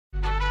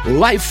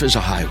Life is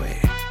a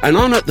highway, and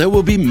on it there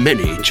will be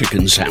many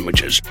chicken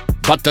sandwiches.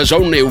 But there's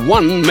only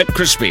one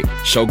McCrispy.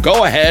 So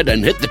go ahead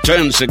and hit the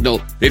turn signal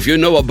if you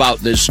know about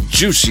this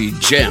juicy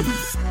gem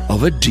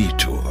of a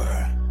detour.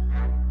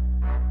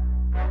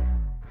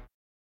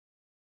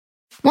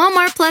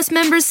 Walmart Plus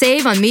members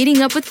save on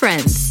meeting up with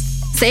friends.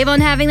 Save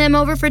on having them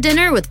over for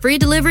dinner with free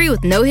delivery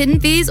with no hidden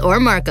fees or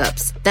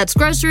markups. That's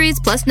groceries,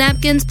 plus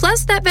napkins,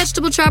 plus that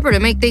vegetable chopper to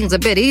make things a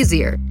bit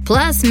easier.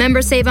 Plus,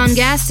 members save on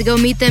gas to go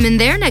meet them in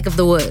their neck of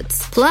the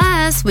woods.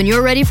 Plus, when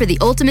you're ready for the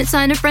ultimate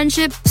sign of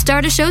friendship,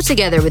 start a show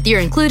together with your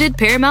included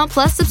Paramount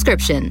Plus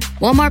subscription.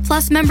 Walmart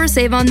Plus members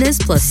save on this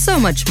plus so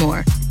much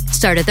more.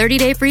 Start a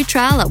 30-day free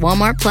trial at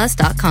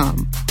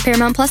walmartplus.com.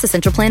 Paramount Plus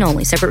Essential Plan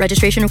only. Separate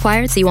registration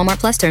required. See Walmart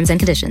Plus terms and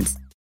conditions.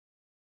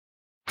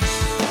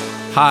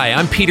 Hi,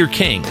 I'm Peter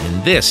King,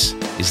 and this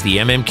is the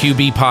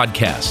MMQB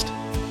Podcast.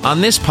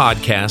 On this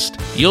podcast,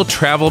 you'll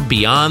travel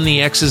beyond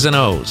the X's and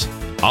O's.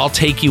 I'll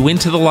take you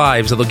into the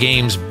lives of the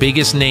game's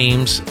biggest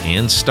names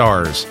and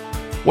stars.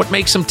 What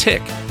makes them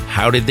tick?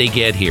 How did they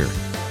get here?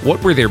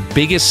 What were their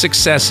biggest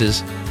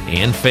successes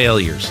and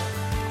failures?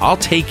 I'll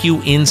take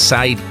you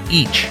inside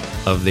each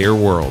of their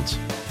worlds.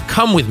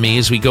 Come with me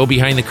as we go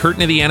behind the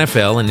curtain of the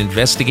NFL and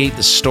investigate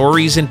the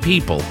stories and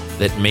people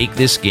that make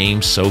this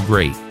game so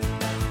great.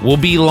 We'll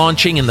be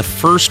launching in the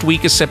first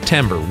week of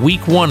September,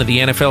 week 1 of the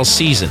NFL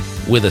season,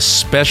 with a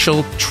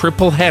special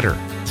triple header,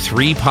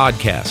 3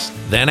 podcasts.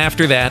 Then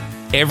after that,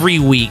 every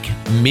week,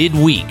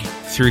 midweek,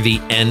 through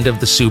the end of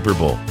the Super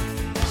Bowl.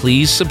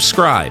 Please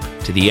subscribe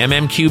to the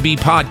MMQB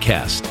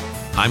Podcast.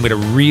 I'm going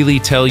to really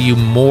tell you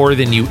more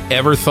than you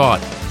ever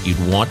thought you'd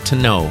want to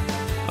know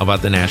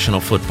about the National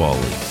Football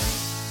League.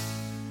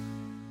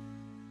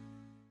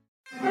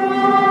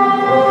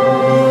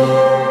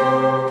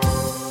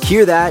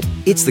 Hear that?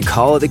 It's the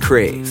call of the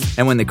Crave.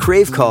 And when the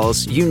Crave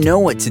calls, you know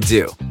what to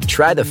do.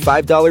 Try the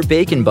 $5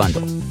 Bacon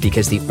Bundle,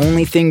 because the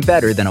only thing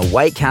better than a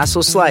White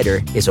Castle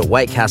slider is a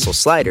White Castle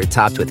slider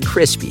topped with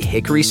crispy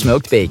hickory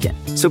smoked bacon.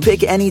 So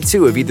pick any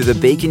 2 of either the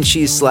Bacon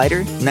Cheese Slider,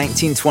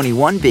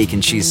 1921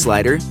 Bacon Cheese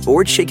Slider,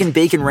 or Chicken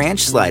Bacon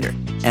Ranch Slider.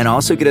 And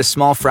also get a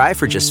small fry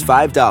for just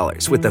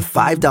 $5 with the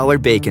 $5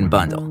 Bacon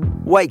Bundle.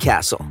 White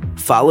Castle.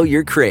 Follow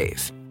your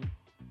Crave.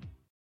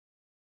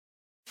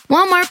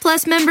 Walmart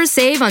Plus members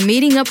save on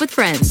meeting up with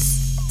friends.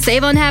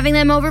 Save on having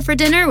them over for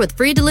dinner with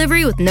free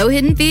delivery with no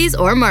hidden fees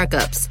or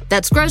markups.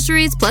 That's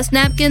groceries, plus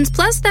napkins,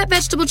 plus that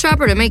vegetable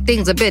chopper to make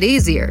things a bit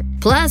easier.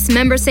 Plus,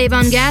 members save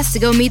on gas to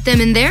go meet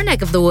them in their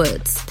neck of the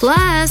woods.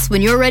 Plus,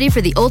 when you're ready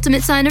for the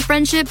ultimate sign of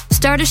friendship,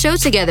 start a show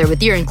together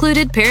with your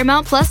included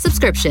Paramount Plus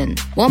subscription.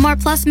 Walmart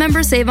Plus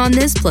members save on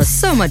this plus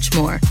so much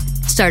more.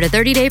 Start a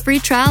 30-day free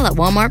trial at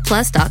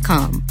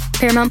walmartplus.com.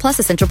 Paramount Plus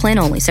Essential Plan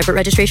only. Separate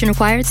registration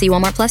required. See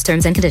Walmart Plus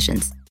terms and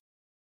conditions.